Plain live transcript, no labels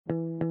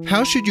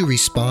How should you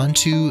respond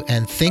to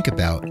and think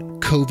about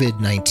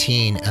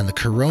COVID-19 and the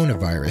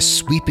coronavirus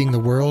sweeping the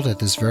world at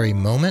this very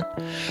moment?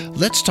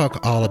 Let's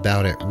talk all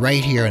about it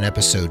right here on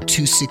episode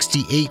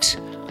 268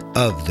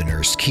 of The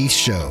Nurse Keith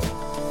Show.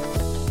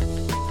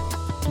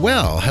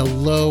 Well,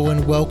 hello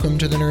and welcome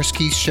to The Nurse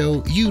Keith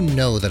Show. You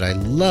know that I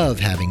love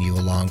having you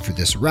along for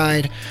this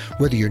ride.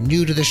 Whether you're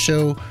new to the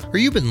show or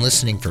you've been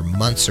listening for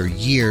months or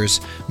years,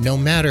 no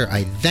matter,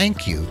 I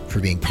thank you for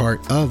being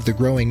part of the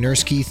growing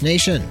Nurse Keith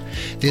Nation.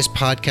 This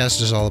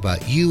podcast is all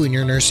about you and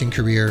your nursing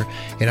career,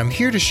 and I'm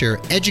here to share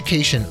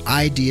education,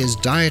 ideas,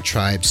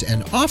 diatribes,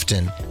 and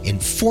often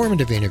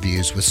informative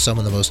interviews with some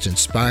of the most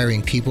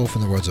inspiring people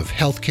from the worlds of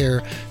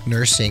healthcare,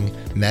 nursing,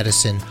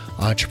 medicine,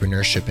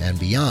 entrepreneurship, and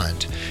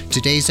beyond.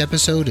 Today's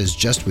episode is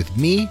just with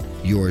me,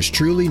 yours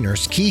truly,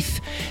 Nurse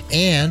Keith,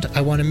 and I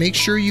want to make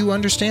sure you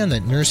understand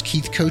that Nurse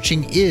Keith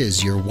Coaching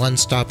is your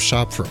one-stop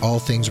shop for all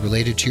things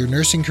related to your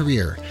nursing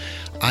career.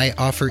 I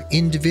offer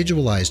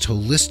individualized,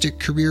 holistic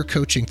career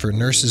coaching for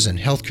nurses and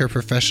healthcare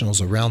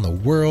professionals around the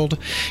world.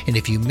 And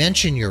if you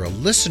mention you're a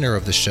listener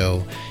of the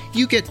show,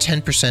 you get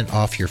 10%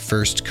 off your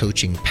first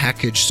coaching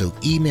package. So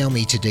email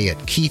me today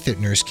at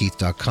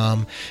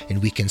keith@nursekeith.com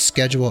and we can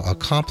schedule a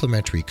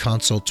complimentary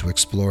consult to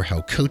explore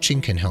how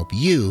coaching can help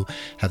you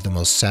have the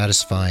most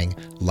satisfying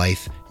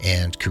life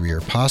and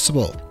career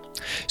possible.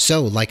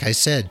 So, like I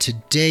said,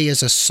 today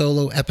is a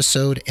solo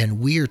episode,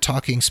 and we are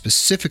talking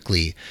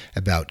specifically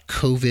about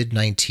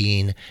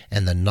COVID-19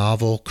 and the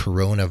novel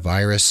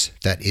coronavirus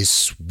that is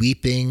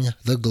sweeping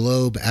the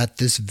globe at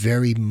this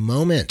very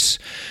moment.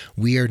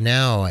 We are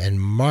now in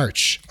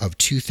March of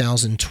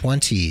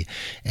 2020,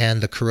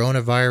 and the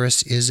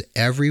coronavirus is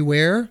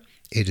everywhere.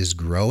 It is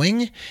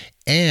growing,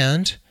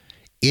 and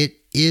it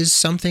is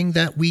something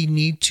that we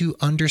need to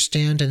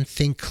understand and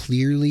think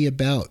clearly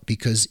about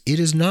because it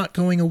is not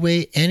going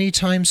away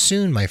anytime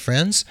soon, my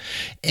friends.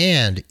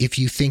 And if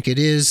you think it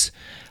is,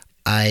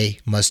 I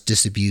must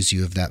disabuse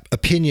you of that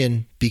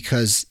opinion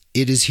because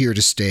it is here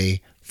to stay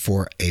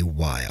for a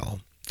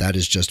while. That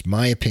is just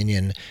my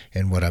opinion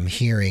and what I'm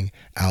hearing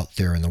out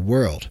there in the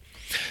world.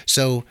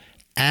 So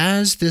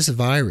as this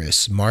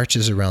virus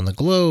marches around the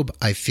globe,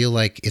 I feel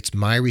like it's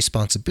my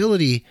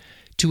responsibility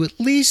to at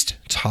least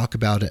talk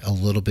about it a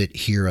little bit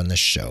here on the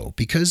show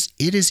because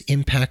it is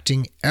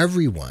impacting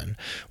everyone,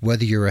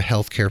 whether you're a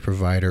healthcare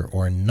provider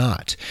or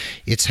not.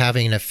 It's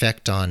having an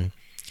effect on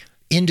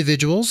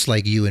individuals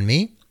like you and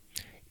me,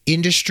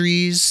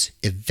 industries,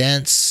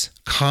 events,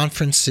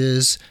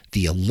 conferences,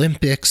 the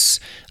Olympics,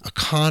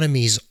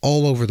 economies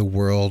all over the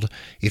world.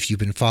 If you've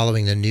been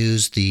following the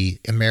news, the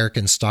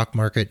American stock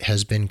market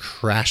has been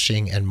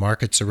crashing and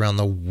markets around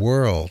the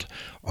world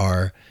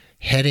are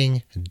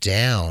heading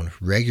down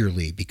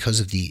regularly because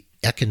of the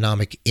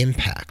economic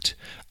impact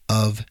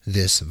of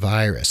this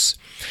virus.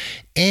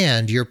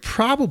 And you're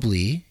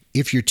probably,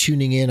 if you're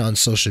tuning in on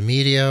social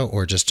media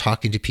or just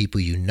talking to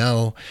people you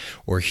know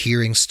or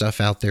hearing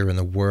stuff out there in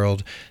the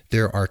world,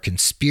 there are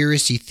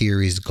conspiracy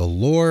theories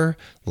galore,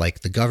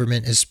 like the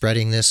government is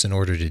spreading this in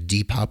order to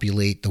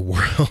depopulate the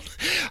world.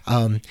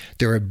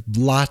 There are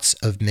lots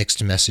of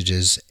mixed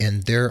messages,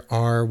 and there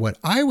are what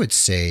I would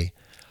say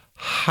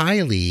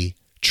highly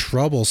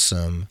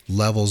troublesome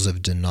levels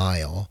of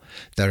denial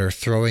that are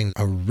throwing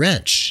a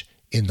wrench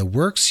in the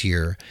works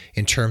here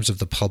in terms of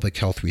the public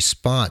health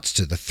response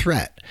to the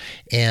threat.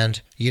 And,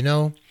 you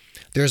know,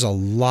 there's a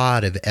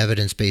lot of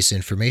evidence-based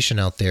information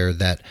out there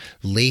that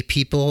lay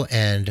people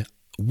and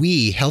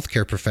we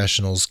healthcare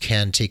professionals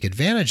can take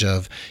advantage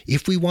of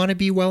if we want to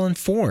be well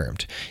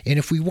informed and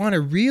if we want to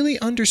really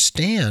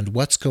understand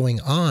what's going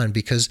on,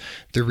 because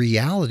the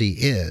reality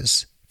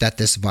is that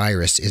this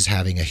virus is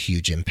having a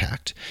huge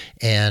impact.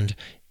 And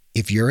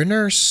if you're a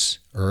nurse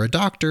or a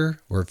doctor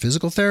or a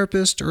physical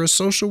therapist or a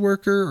social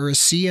worker or a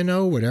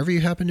CNO, whatever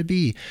you happen to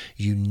be,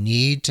 you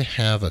need to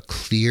have a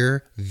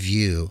clear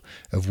view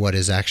of what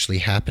is actually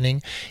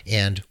happening.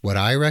 And what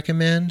I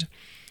recommend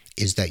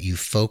is that you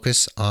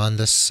focus on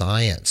the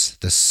science.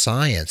 The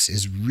science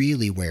is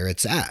really where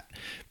it's at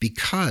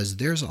because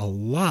there's a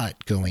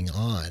lot going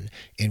on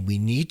and we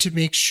need to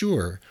make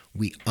sure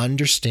we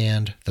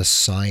understand the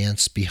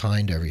science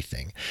behind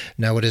everything.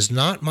 Now, it is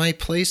not my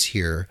place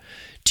here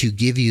to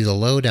give you the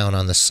lowdown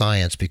on the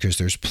science because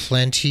there's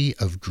plenty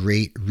of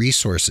great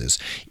resources.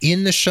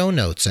 In the show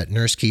notes at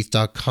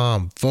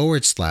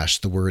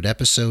nursekeith.com/the word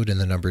episode and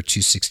the number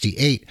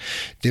 268,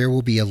 there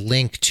will be a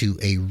link to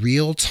a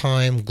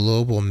real-time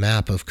global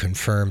map of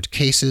confirmed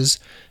cases,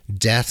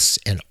 deaths,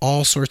 and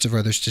all sorts of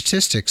other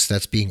statistics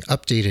that's being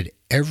updated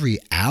every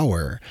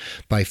hour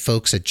by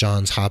folks at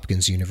Johns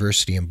Hopkins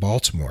University in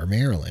Baltimore,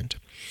 Maryland.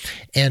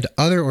 And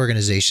other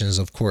organizations,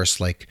 of course,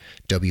 like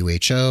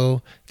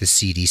WHO, the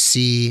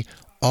CDC,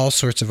 all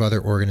sorts of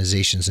other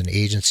organizations and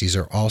agencies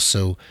are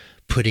also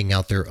putting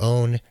out their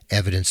own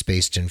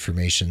evidence-based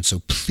information. So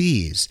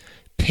please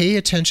Pay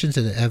attention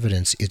to the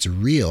evidence. It's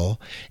real,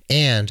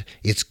 and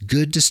it's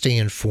good to stay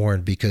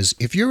informed, because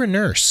if you're a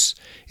nurse,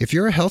 if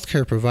you're a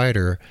healthcare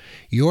provider,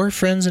 your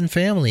friends and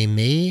family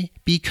may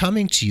be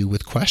coming to you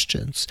with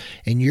questions,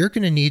 and you're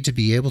going to need to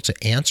be able to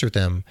answer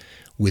them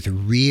with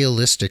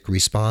realistic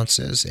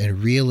responses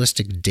and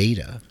realistic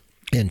data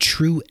and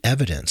true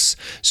evidence,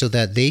 so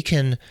that they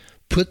can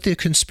put the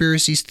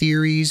conspiracy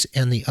theories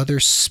and the other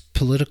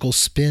political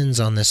spins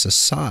on this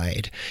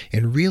aside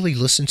and really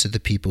listen to the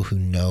people who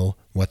know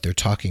what they're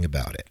talking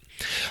about it.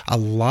 A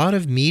lot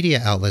of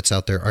media outlets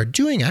out there are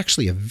doing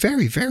actually a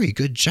very, very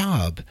good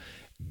job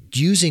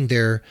using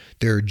their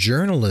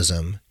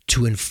journalism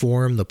to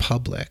inform the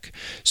public.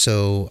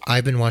 So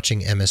I've been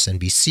watching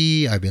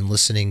MSNBC, I've been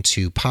listening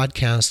to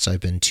podcasts, I've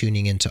been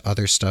tuning into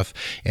other stuff,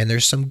 and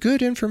there's some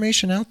good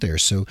information out there.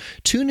 So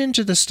tune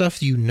into the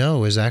stuff you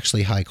know is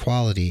actually high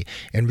quality,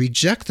 and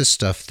reject the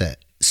stuff that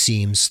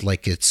seems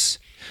like it's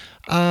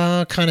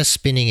kind of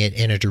spinning it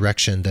in a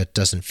direction that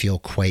doesn't feel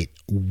quite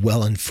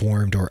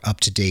well-informed or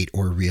up-to-date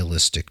or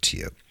realistic to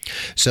you.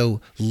 So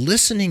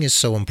listening is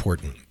so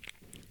important.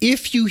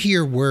 If you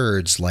hear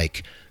words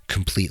like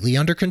completely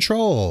under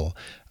control,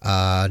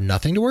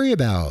 nothing to worry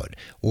about,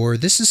 or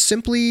this is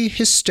simply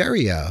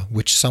hysteria,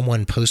 which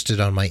someone posted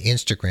on my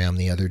Instagram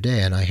the other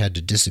day, and I had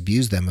to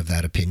disabuse them of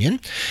that opinion.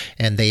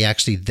 And they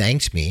actually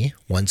thanked me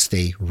once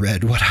they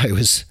read what I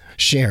was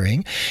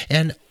sharing.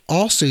 And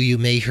also, you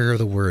may hear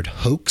the word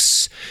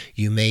hoax.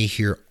 You may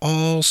hear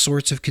all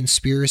sorts of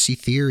conspiracy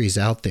theories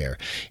out there.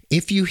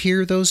 If you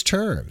hear those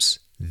terms,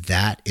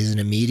 that is an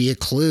immediate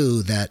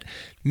clue that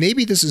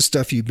maybe this is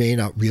stuff you may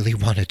not really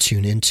want to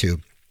tune into.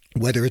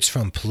 Whether it's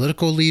from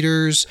political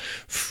leaders,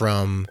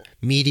 from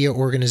media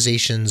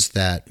organizations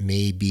that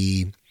may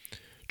be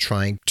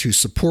trying to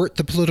support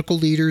the political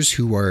leaders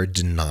who are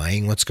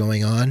denying what's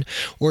going on,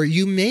 or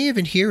you may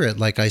even hear it,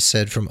 like I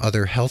said, from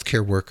other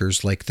healthcare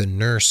workers, like the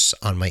nurse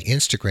on my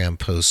Instagram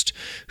post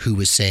who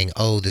was saying,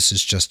 oh, this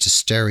is just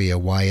hysteria.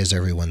 Why is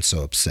everyone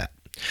so upset?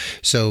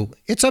 So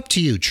it's up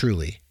to you,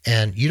 truly.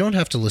 And you don't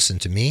have to listen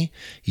to me.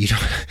 You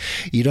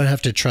don't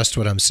have to trust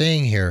what I'm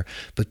saying here,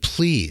 but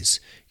please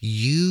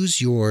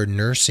use your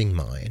nursing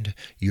mind,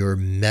 your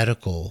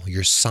medical,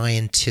 your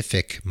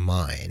scientific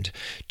mind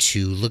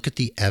to look at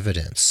the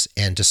evidence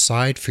and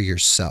decide for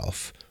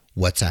yourself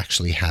what's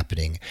actually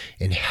happening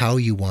and how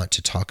you want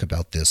to talk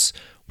about this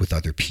with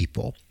other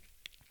people.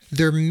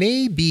 There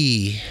may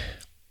be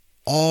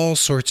all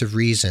sorts of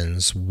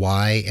reasons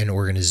why an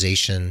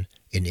organization,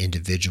 an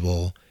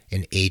individual,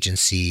 an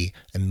agency,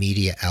 a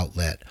media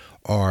outlet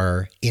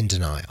are in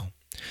denial.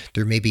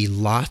 There may be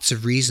lots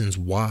of reasons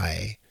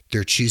why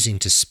they're choosing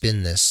to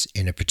spin this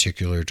in a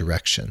particular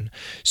direction.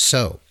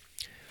 So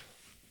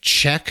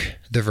check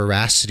the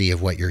veracity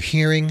of what you're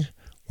hearing,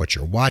 what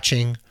you're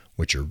watching,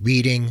 what you're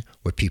reading,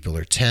 what people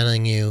are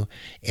telling you,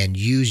 and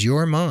use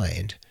your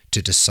mind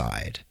to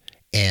decide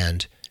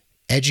and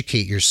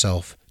educate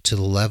yourself to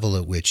the level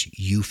at which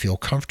you feel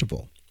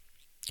comfortable.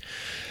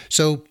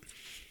 So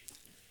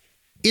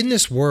in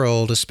this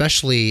world,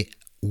 especially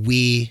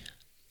we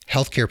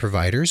healthcare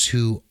providers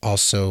who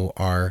also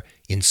are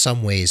in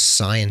some ways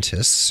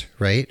scientists,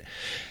 right?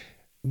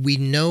 We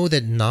know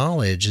that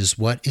knowledge is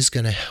what is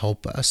going to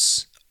help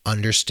us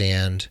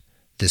understand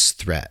this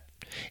threat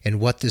and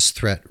what this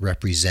threat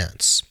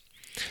represents.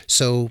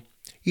 So,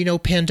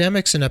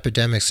 pandemics and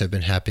epidemics have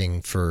been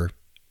happening for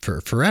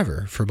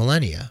forever, for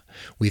millennia.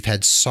 We've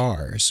had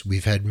SARS,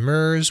 we've had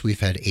MERS,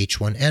 we've had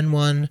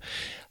H1N1.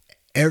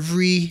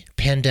 Every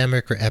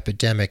pandemic or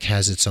epidemic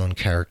has its own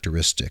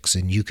characteristics,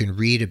 and you can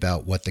read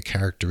about what the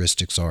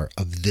characteristics are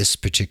of this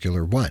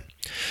particular one.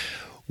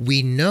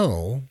 We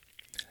know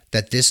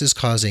that this is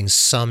causing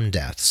some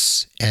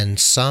deaths, and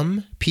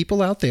some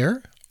people out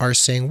there are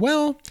saying,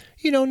 well,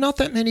 not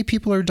that many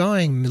people are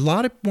dying. A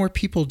lot of more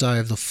people die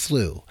of the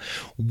flu.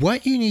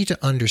 What you need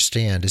to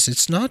understand is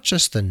it's not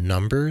just the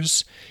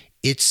numbers,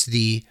 it's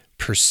the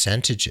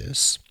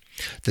percentages.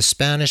 The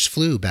Spanish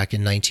flu back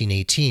in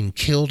 1918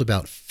 killed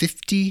about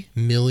 50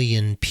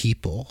 million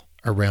people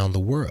around the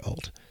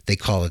world. They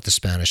call it the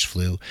Spanish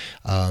flu,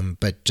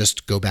 but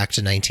just go back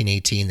to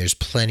 1918. There's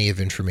plenty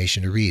of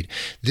information to read.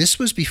 This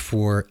was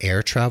before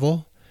air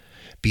travel,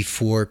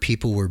 before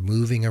people were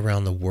moving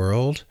around the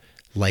world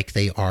like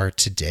they are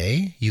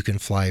today. You can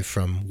fly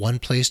from one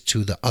place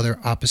to the other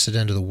opposite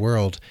end of the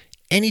world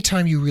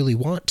anytime you really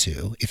want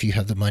to, if you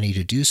have the money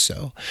to do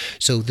so.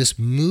 So this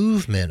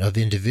movement of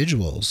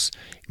individuals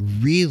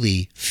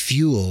really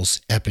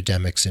fuels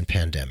epidemics and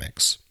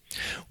pandemics.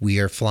 We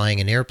are flying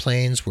in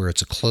airplanes where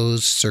it's a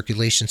closed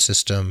circulation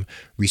system,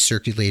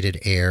 recirculated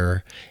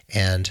air,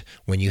 and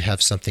when you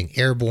have something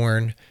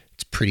airborne,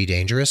 it's pretty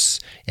dangerous.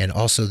 And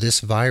also this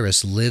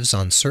virus lives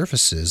on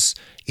surfaces.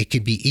 It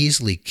can be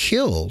easily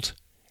killed,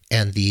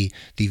 and the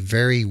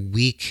very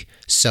weak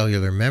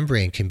cellular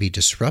membrane can be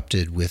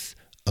disrupted with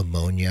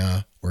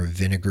ammonia or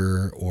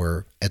vinegar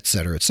or et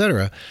cetera, et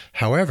cetera.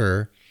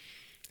 However,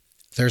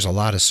 there's a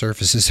lot of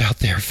surfaces out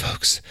there,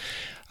 folks.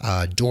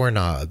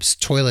 doorknobs,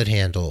 toilet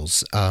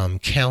handles,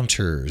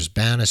 counters,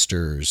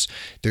 banisters.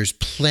 There's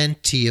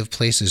plenty of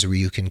places where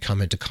you can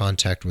come into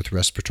contact with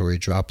respiratory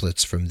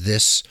droplets from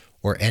this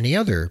or any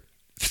other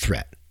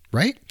threat,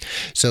 right?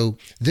 So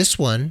this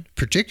one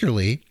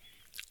particularly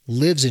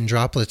lives in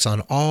droplets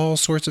on all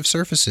sorts of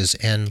surfaces.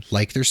 And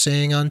like they're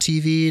saying on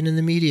TV and in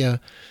the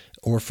media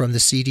or from the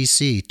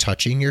CDC,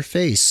 touching your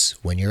face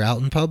when you're out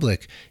in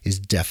public is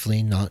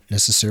definitely not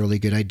necessarily a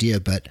good idea.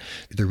 But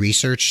the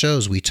research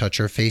shows we touch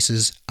our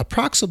faces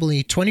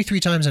approximately 23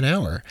 times an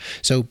hour.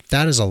 So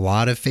that is a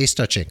lot of face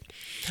touching.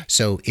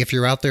 So if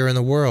you're out there in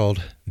the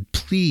world,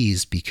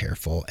 please be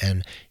careful.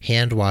 And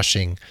hand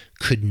washing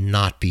could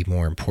not be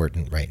more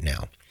important right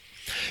now.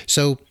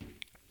 So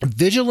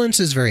vigilance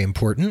is very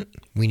important.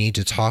 We need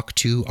to talk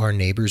to our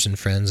neighbors and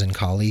friends and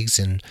colleagues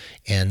and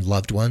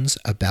loved ones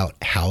about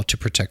how to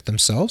protect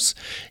themselves.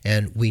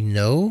 And we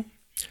know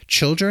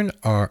children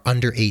are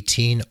under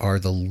 18 are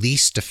the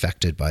least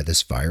affected by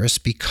this virus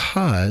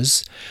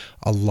because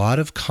a lot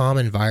of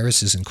common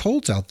viruses and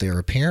colds out there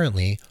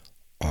apparently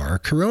are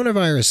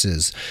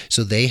coronaviruses.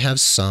 So they have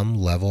some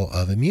level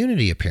of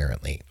immunity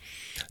apparently.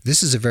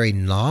 This is a very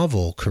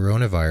novel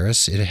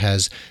coronavirus. It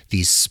has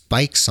these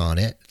spikes on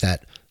it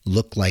that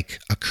look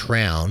like a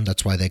crown.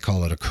 That's why they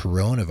call it a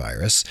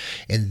coronavirus.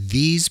 And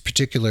these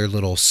particular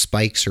little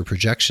spikes or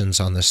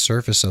projections on the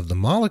surface of the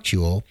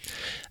molecule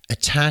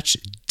attach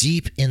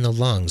deep in the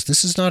lungs.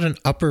 This is not an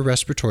upper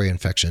respiratory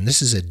infection.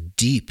 This is a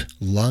deep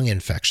lung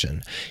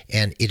infection.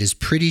 And it is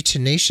pretty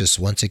tenacious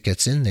once it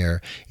gets in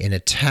there and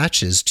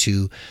attaches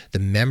to the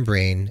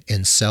membrane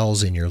and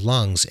cells in your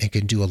lungs and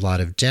can do a lot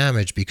of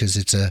damage because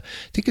I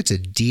think it's a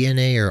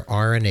DNA or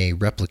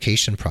RNA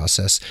replication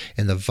process.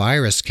 And the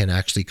virus can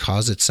actually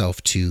cause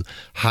itself to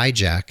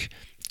hijack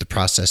the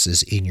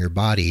processes in your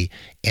body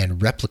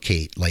and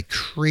replicate like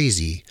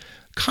crazy,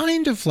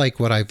 kind of like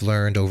what I've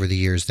learned over the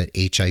years that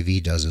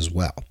HIV does as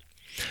well.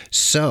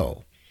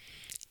 So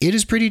it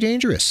is pretty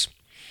dangerous.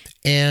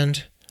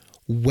 And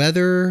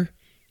whether,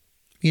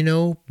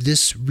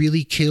 this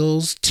really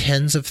kills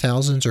tens of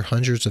thousands or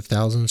hundreds of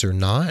thousands or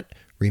not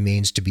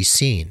remains to be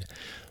seen.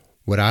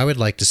 What I would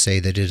like to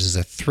say that it is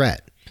a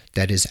threat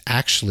that is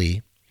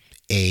actually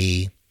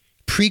a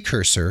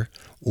precursor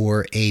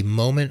or a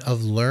moment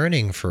of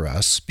learning for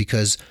us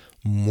because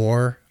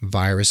more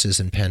viruses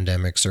and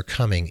pandemics are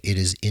coming. It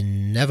is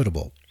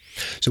inevitable.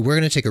 So we're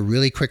going to take a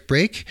really quick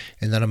break,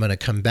 and then I'm going to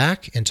come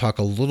back and talk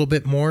a little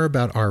bit more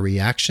about our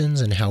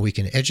reactions and how we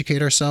can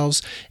educate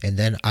ourselves. And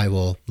then I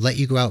will let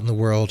you go out in the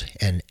world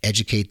and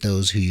educate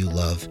those who you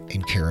love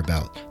and care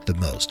about the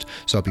most.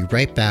 So I'll be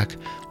right back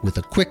with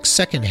a quick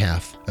second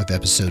half of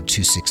episode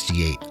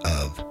 268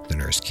 of The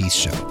Nurse Keith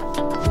Show.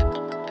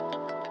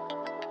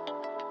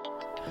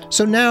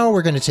 So now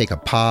we're going to take a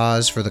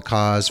pause for the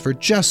cause for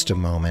just a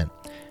moment.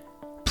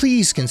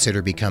 Please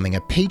consider becoming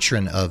a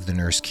patron of The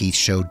Nurse Keith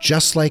Show,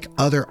 just like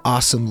other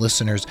awesome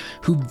listeners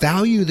who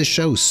value the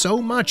show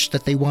so much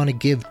that they want to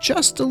give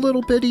just a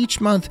little bit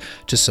each month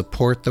to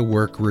support the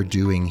work we're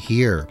doing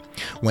here.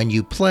 When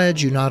you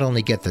pledge, you not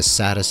only get the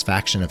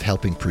satisfaction of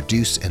helping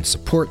produce and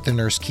support The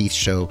Nurse Keith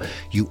Show,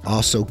 you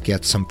also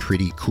get some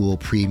pretty cool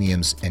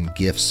premiums and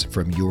gifts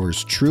from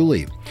yours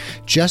truly.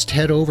 Just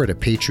head over to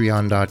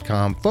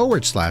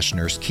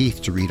patreon.com/Nurse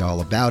Keith to read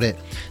all about it.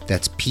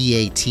 That's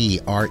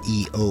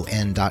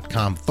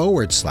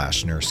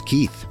patreon.com/Nurse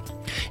Keith.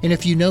 And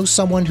if you know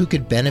someone who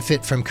could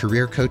benefit from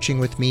career coaching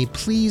with me,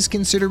 please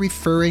consider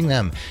referring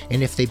them.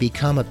 And if they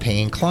become a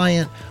paying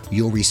client,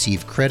 you'll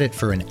receive credit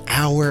for an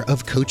hour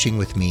of coaching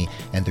with me.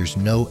 And there's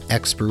no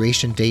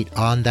expiration date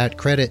on that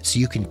credit, so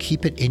you can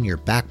keep it in your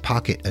back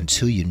pocket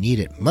until you need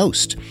it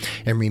most.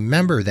 And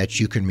remember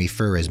that you can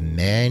refer as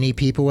many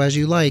people as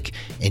you like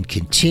and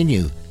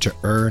continue to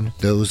earn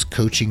those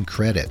coaching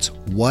credits.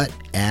 What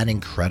an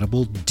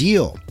incredible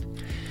deal.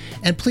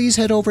 And please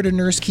head over to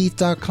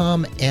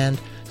nursekeith.com and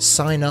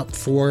sign up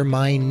for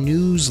my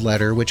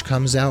newsletter, which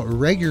comes out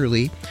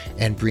regularly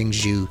and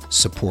brings you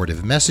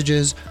supportive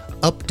messages,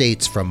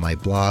 updates from my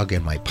blog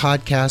and my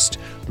podcast,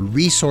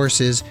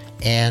 resources,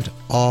 and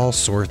all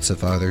sorts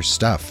of other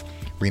stuff.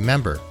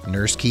 Remember,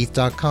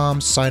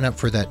 nursekeith.com, sign up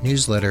for that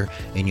newsletter,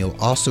 and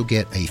you'll also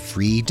get a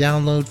free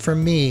download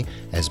from me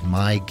as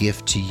my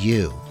gift to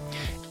you.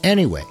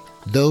 Anyway,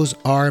 those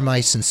are my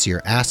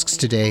sincere asks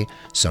today.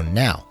 So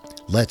now,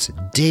 let's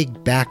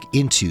dig back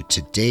into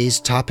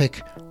today's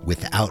topic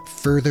without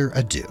further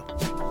ado.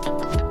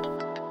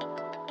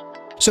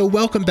 So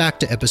welcome back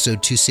to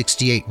episode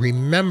 268.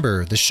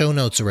 Remember, the show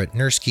notes are at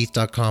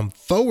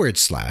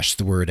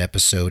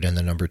nursekeith.com/episode and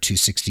the number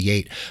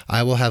 268.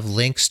 I will have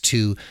links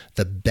to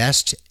the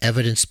best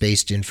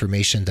evidence-based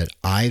information that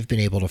I've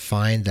been able to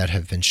find that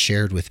have been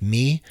shared with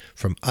me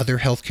from other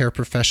healthcare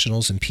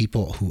professionals and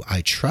people who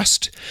I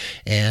trust.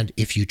 And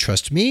if you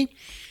trust me,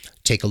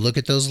 take a look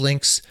at those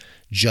links.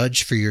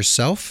 Judge for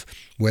yourself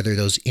whether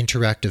those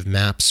interactive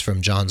maps from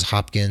Johns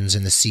Hopkins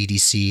and the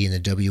CDC and the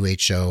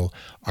WHO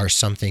are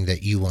something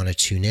that you want to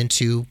tune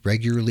into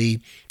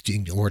regularly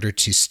in order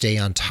to stay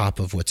on top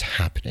of what's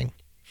happening.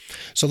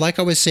 So like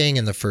I was saying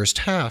in the first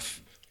half,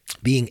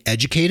 being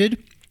educated,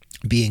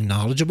 being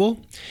knowledgeable,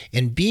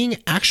 and being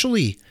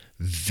actually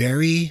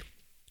very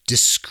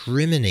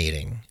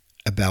discriminating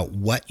about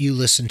what you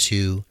listen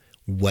to,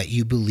 what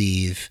you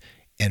believe,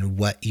 and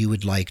what you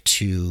would like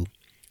to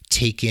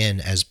take in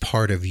as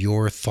part of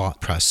your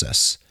thought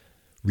process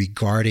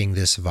regarding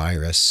this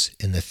virus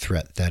and the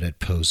threat that it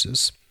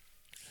poses.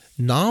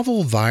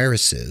 Novel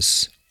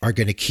viruses are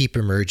going to keep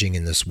emerging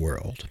in this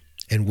world,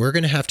 and we're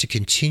going to have to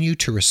continue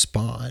to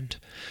respond.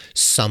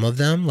 Some of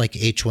them, like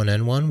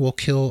H1N1, will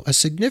kill a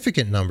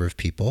significant number of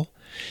people,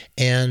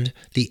 and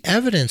the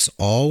evidence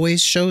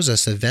always shows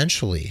us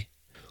eventually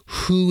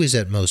who is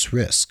at most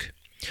risk.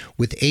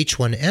 With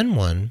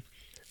H1N1,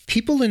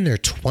 people in their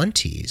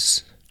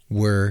 20s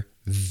were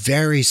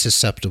very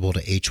susceptible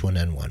to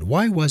H1N1.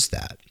 Why was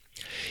that?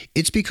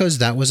 It's because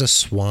that was a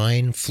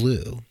swine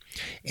flu,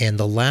 and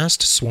the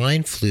last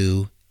swine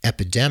flu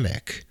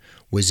epidemic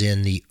was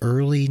in the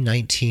early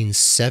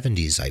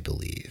 1970s, I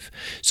believe.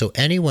 So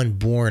anyone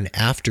born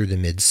after the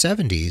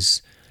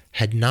mid-70s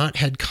had not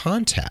had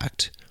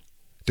contact.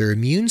 Their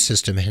immune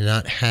system had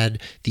not had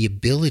the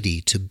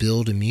ability to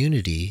build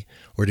immunity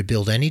or to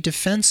build any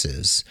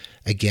defenses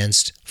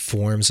against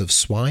forms of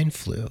swine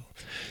flu.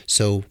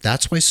 So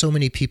that's why so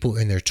many people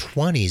in their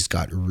 20s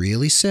got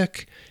really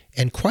sick,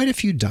 and quite a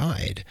few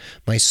died.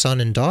 My son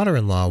and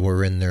daughter-in-law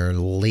were in their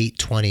late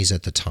 20s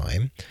at the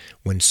time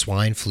when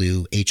swine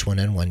flu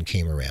H1N1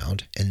 came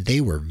around, and they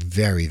were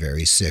very,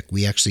 very sick.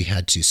 We actually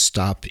had to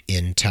stop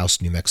in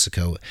Taos, New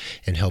Mexico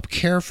and help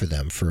care for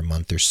them for a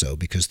month or so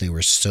because they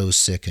were so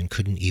sick and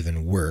couldn't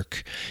even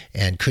work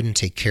and couldn't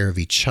take care of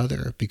each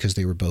other because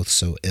they were both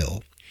so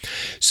ill.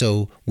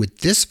 So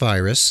with this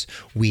virus,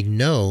 we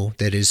know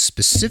that it is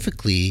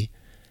specifically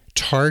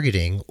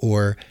targeting,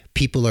 or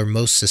people are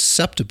most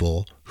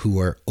susceptible who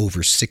are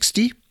over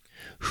 60,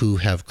 who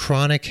have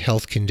chronic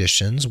health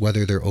conditions,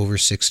 whether they're over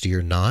 60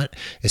 or not,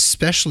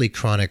 especially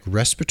chronic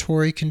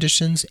respiratory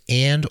conditions,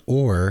 and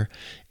or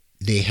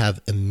they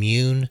have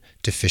immune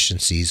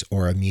deficiencies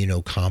or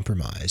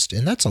immunocompromised.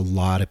 And that's a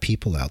lot of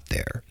people out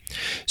there.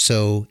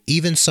 So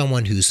even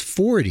someone who's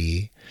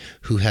 40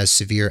 who has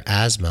severe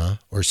asthma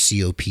or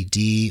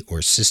COPD or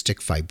cystic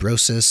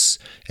fibrosis,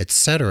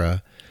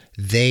 etc.,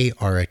 they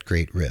are at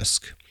great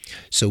risk.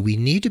 So we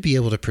need to be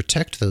able to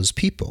protect those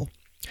people.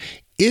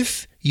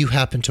 If you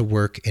happen to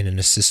work in an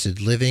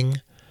assisted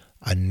living,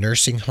 a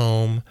nursing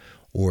home,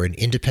 or an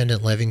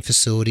independent living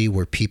facility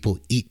where people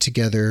eat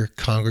together,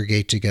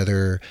 congregate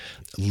together,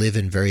 live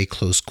in very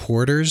close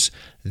quarters,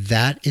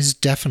 that is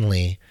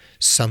definitely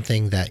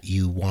something that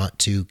you want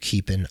to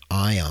keep an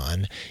eye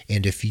on.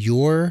 And if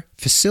your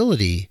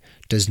facility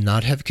does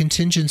not have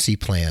contingency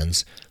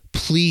plans,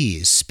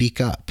 please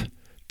speak up.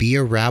 Be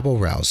a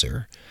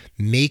rabble-rouser.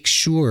 Make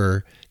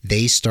sure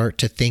they start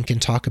to think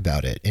and talk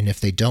about it. And if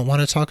they don't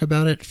want to talk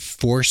about it,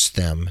 force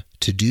them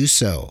to do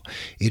so.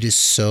 It is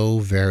so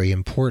very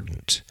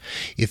important.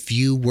 If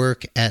you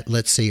work at,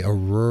 let's say, a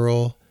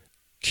rural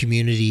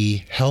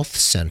community health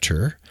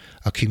center,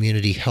 a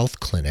community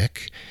health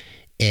clinic,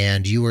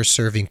 and you are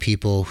serving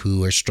people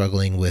who are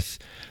struggling with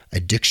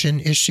addiction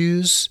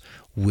issues,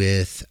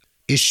 with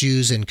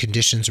issues and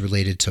conditions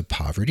related to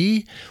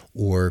poverty,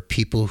 or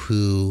people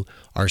who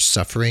are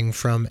suffering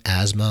from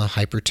asthma,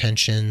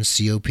 hypertension,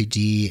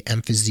 COPD,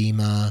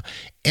 emphysema,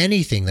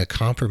 anything that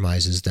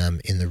compromises them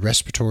in the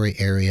respiratory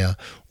area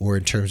or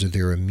in terms of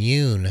their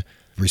immune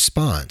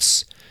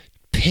response.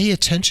 Pay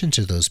attention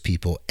to those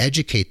people,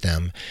 educate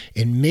them,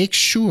 and make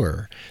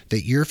sure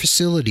that your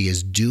facility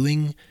is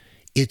doing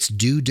its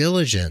due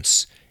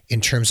diligence in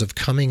terms of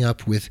coming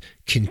up with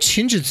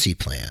contingency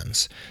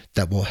plans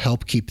that will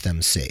help keep them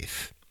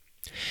safe.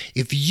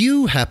 If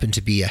you happen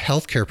to be a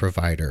healthcare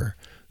provider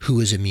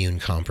who is immune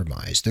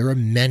compromised, there are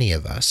many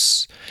of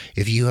us.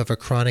 If you have a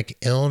chronic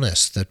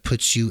illness that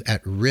puts you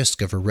at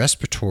risk of a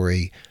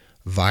respiratory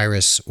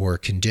virus or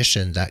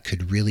condition that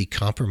could really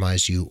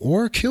compromise you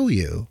or kill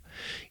you,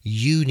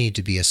 you need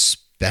to be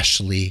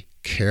especially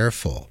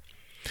careful.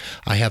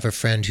 I have a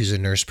friend who's a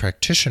nurse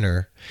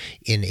practitioner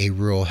in a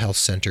rural health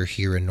center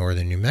here in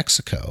northern New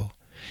Mexico,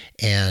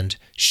 and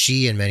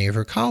she and many of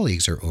her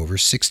colleagues are over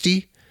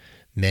 60.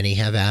 Many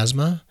have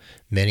asthma.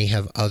 Many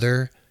have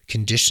other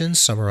conditions.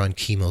 Some are on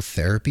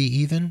chemotherapy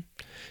even.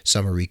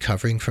 Some are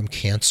recovering from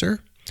cancer.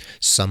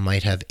 Some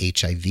might have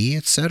HIV,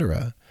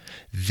 etc.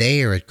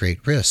 They are at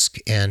great risk.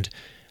 And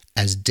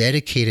as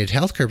dedicated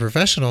healthcare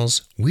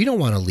professionals, we don't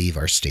want to leave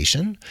our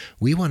station.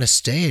 We want to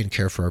stay and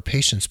care for our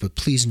patients, but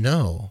please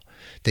know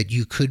that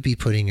you could be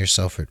putting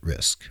yourself at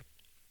risk.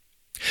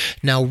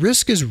 Now,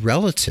 risk is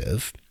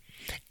relative,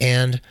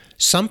 and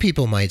some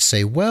people might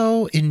say,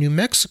 well, in New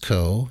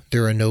Mexico,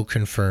 there are no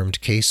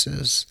confirmed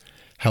cases.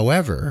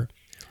 However,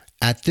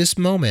 at this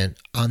moment,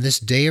 on this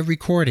day of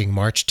recording,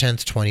 March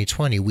 10th,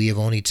 2020, we have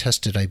only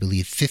tested, I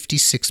believe,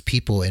 56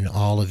 people in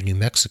all of New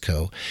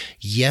Mexico.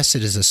 Yes,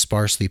 it is a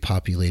sparsely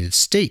populated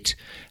state.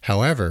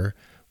 However,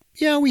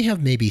 we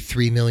have maybe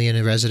 3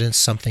 million residents,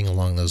 something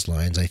along those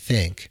lines, I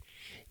think.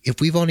 If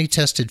we've only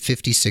tested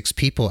 56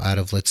 people out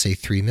of, let's say,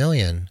 3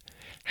 million,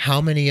 how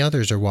many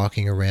others are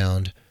walking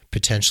around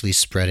potentially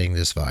spreading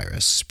this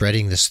virus,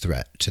 spreading this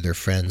threat to their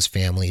friends,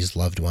 families,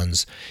 loved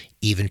ones,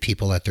 even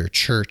people at their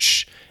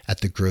church,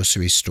 at the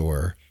grocery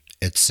store,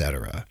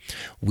 etc.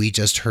 We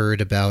just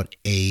heard about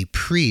a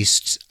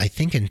priest, I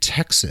think in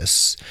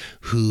Texas,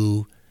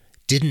 who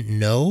didn't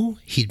know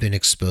he'd been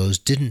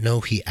exposed, didn't know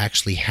he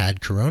actually had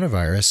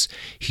coronavirus.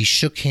 He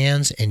shook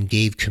hands and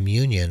gave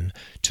communion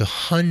to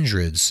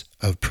hundreds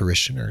of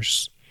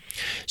parishioners.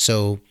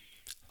 So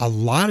a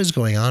lot is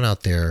going on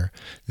out there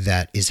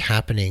that is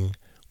happening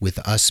with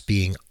us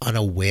being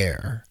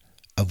unaware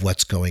of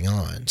what's going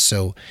on.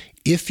 So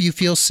if you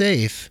feel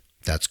safe,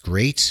 that's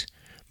great,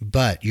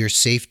 but your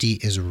safety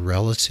is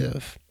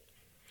relative.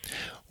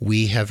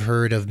 We have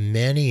heard of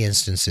many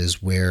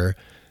instances where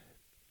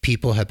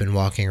people have been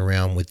walking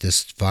around with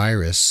this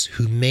virus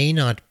who may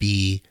not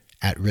be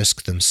at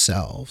risk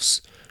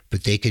themselves,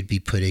 but they could be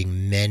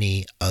putting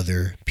many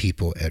other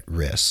people at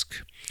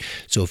risk.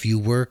 So if you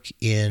work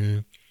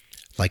in,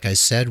 like I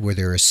said, where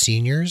there are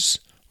seniors,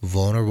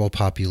 vulnerable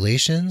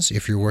populations,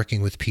 if you're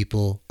working with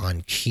people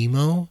on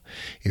chemo,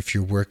 if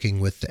you're working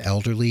with the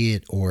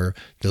elderly or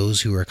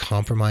those who are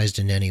compromised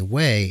in any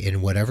way,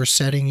 in whatever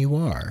setting you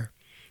are,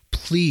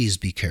 please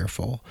be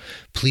careful.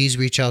 Please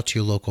reach out to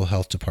your local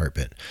health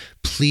department.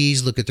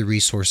 Please look at the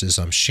resources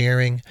I'm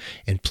sharing,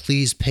 and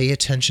please pay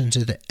attention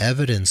to the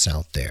evidence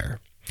out there.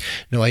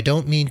 No, I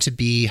don't mean to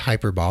be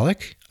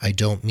hyperbolic. I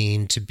don't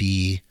mean to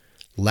be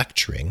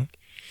lecturing.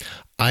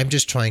 I'm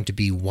just trying to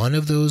be one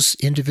of those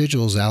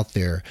individuals out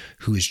there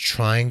who is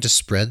trying to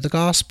spread the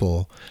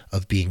gospel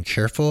of being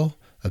careful,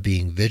 of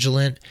being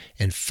vigilant,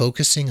 and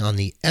focusing on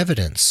the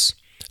evidence,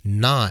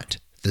 not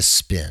the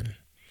spin.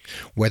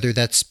 Whether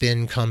that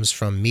spin comes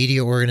from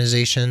media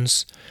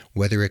organizations,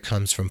 whether it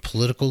comes from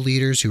political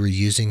leaders who are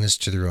using this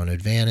to their own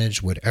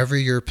advantage, whatever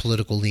your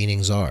political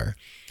leanings are,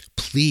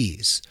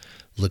 please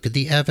look at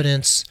the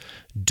evidence.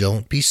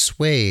 Don't be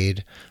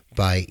swayed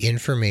by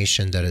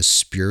information that is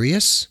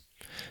spurious,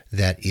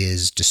 that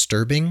is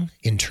disturbing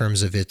in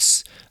terms of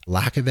its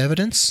lack of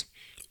evidence,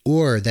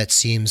 or that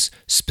seems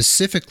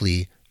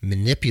specifically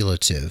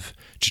manipulative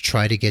to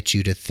try to get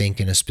you to think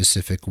in a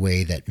specific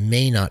way that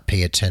may not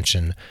pay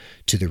attention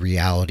to the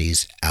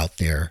realities out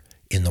there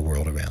in the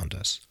world around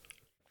us.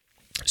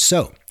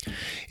 So,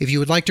 if you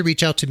would like to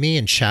reach out to me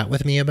and chat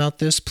with me about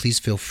this, please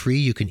feel free.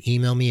 You can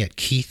email me at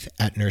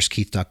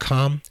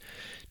keith@nursekeith.com.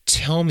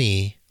 Tell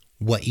me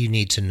what you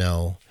need to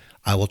know.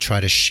 I will try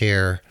to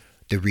share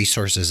the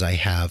resources I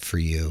have for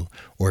you.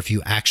 Or if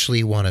you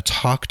actually want to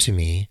talk to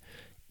me,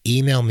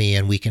 email me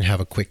and we can have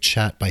a quick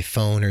chat by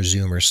phone or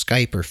Zoom or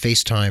Skype or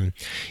FaceTime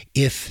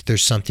if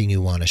there's something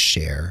you want to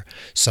share,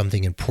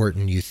 something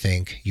important you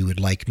think you would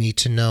like me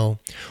to know,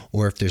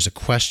 or if there's a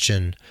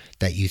question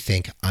that you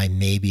think I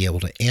may be able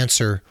to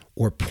answer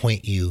or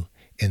point you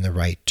in the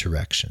right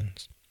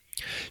directions.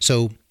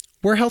 So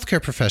we're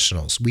healthcare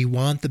professionals. We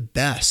want the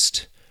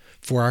best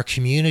for our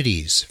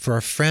communities, for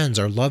our friends,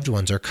 our loved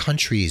ones, our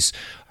countries,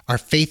 our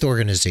faith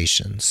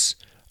organizations,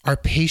 our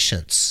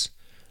patients,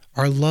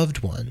 our loved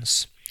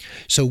ones.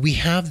 So we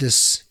have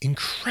this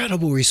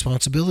incredible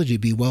responsibility to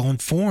be well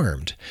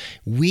informed.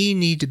 We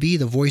need to be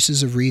the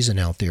voices of reason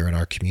out there in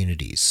our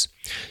communities.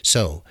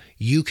 So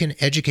you can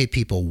educate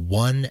people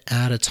one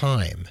at a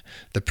time.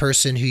 The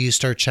person who you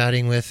start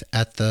chatting with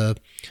at the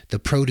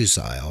produce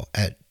aisle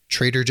at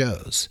Trader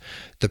Joe's,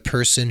 the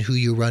person who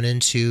you run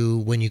into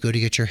when you go to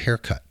get your hair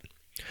cut,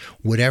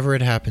 whatever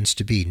it happens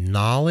to be,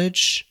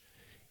 knowledge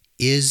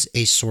is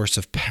a source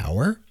of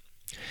power.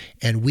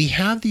 And we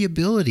have the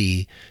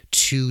ability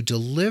to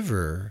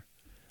deliver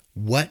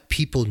what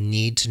people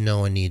need to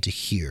know and need to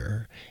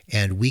hear.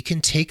 And we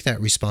can take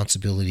that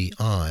responsibility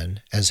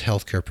on as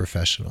healthcare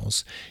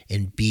professionals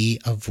and be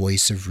a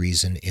voice of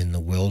reason in the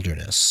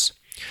wilderness.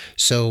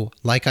 So,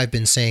 like I've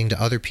been saying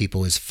to other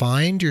people, is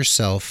find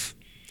yourself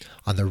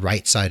on the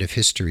right side of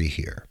history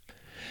here.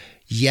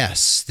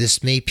 Yes,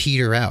 this may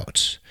peter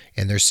out.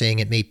 And they're saying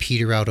it may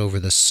peter out over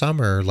the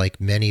summer like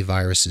many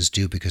viruses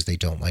do because they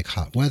don't like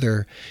hot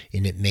weather.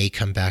 And it may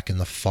come back in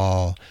the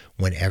fall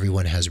when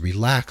everyone has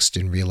relaxed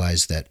and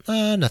realized that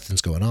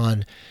nothing's going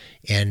on.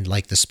 And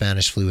like the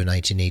Spanish flu in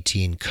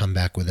 1918, come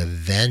back with a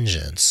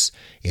vengeance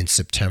in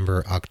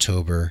September,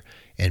 October,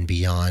 and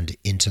beyond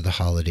into the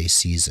holiday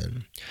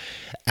season.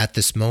 At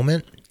this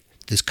moment,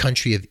 this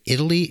country of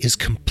Italy is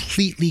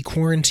completely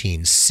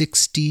quarantined.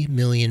 60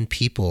 million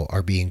people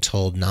are being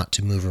told not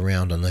to move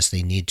around unless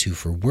they need to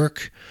for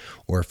work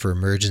or for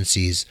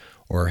emergencies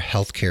or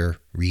healthcare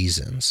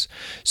reasons.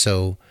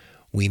 So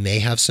we may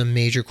have some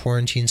major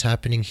quarantines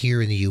happening here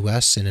in the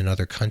US and in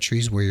other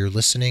countries where you're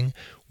listening.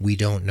 We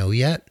don't know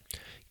yet.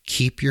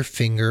 Keep your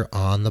finger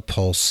on the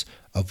pulse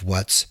of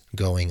what's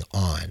going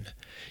on.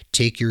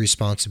 Take your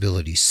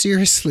responsibility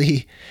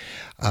seriously.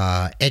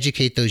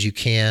 Educate those you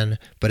can,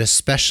 but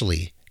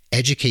especially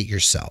educate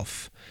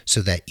yourself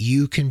so that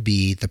you can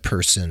be the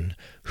person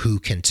who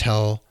can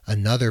tell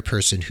another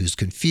person who's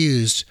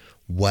confused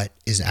what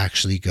is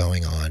actually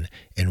going on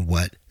and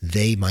what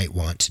they might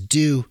want to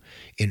do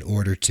in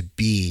order to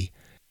be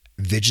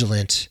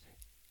vigilant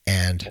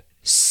and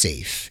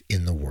safe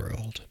in the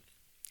world.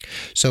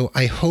 So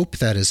I hope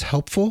that is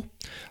helpful.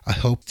 I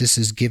hope this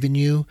has given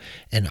you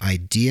an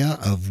idea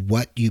of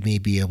what you may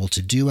be able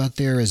to do out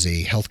there as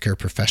a healthcare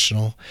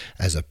professional,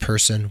 as a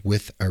person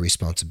with a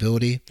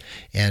responsibility.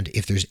 And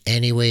if there's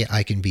any way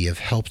I can be of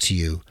help to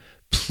you,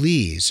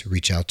 please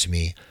reach out to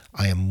me.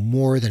 I am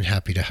more than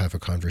happy to have a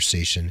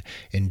conversation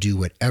and do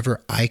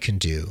whatever I can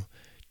do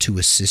to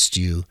assist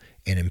you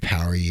and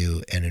empower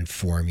you and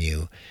inform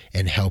you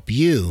and help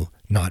you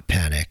not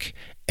panic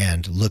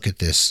and look at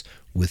this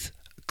with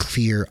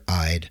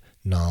clear-eyed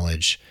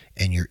knowledge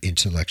and your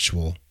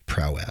intellectual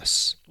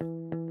prowess.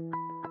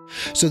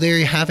 So there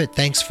you have it.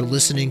 Thanks for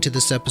listening to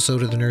this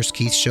episode of the Nurse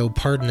Keith Show.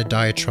 Pardon the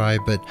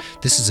diatribe, but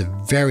this is a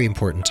very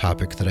important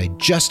topic that I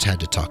just had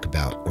to talk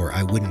about, or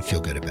I wouldn't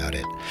feel good about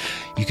it.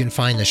 You can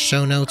find the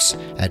show notes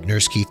at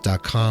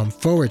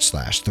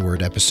nursekeith.com/the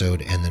word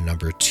episode and the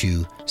number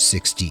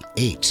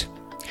 268.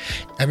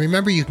 And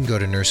remember, you can go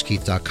to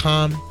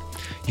nursekeith.com.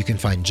 You can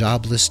find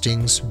job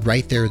listings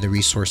right there in the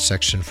resource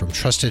section from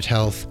Trusted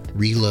Health,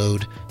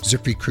 Reload,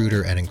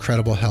 ZipRecruiter, and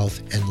Incredible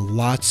Health, and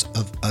lots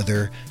of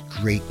other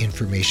great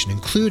information,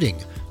 including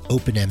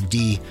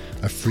OpenMD,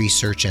 a free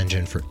search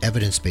engine for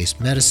evidence-based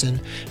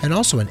medicine, and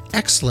also an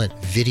excellent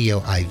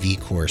video IV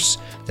course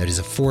that is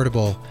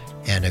affordable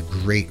and a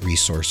great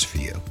resource for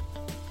you.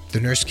 The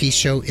Nurse Keith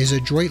Show is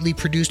adroitly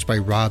produced by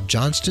Rob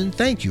Johnston.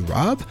 Thank you,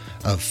 Rob,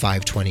 of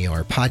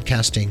 520R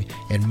Podcasting,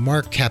 and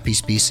Mark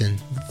Capispisan.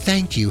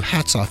 Thank you.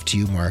 Hats off to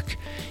you, Mark.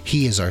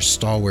 He is our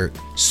stalwart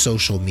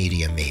social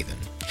media maven.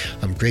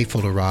 I'm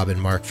grateful to Rob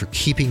and Mark for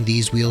keeping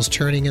these wheels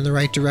turning in the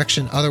right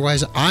direction.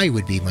 Otherwise, I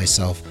would be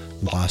myself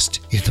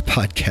lost in the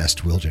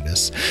podcast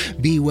wilderness.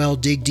 Be well,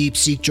 dig deep,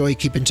 seek joy,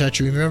 keep in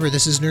touch. Remember,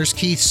 this is Nurse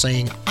Keith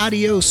saying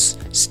adios.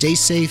 Stay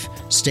safe,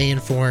 stay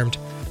informed.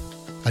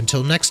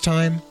 Until next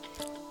time,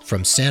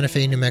 from Santa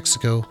Fe, New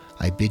Mexico,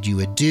 I bid you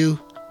adieu,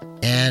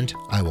 and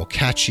I will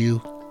catch you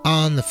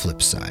on the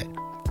flip side.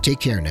 Take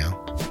care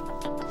now.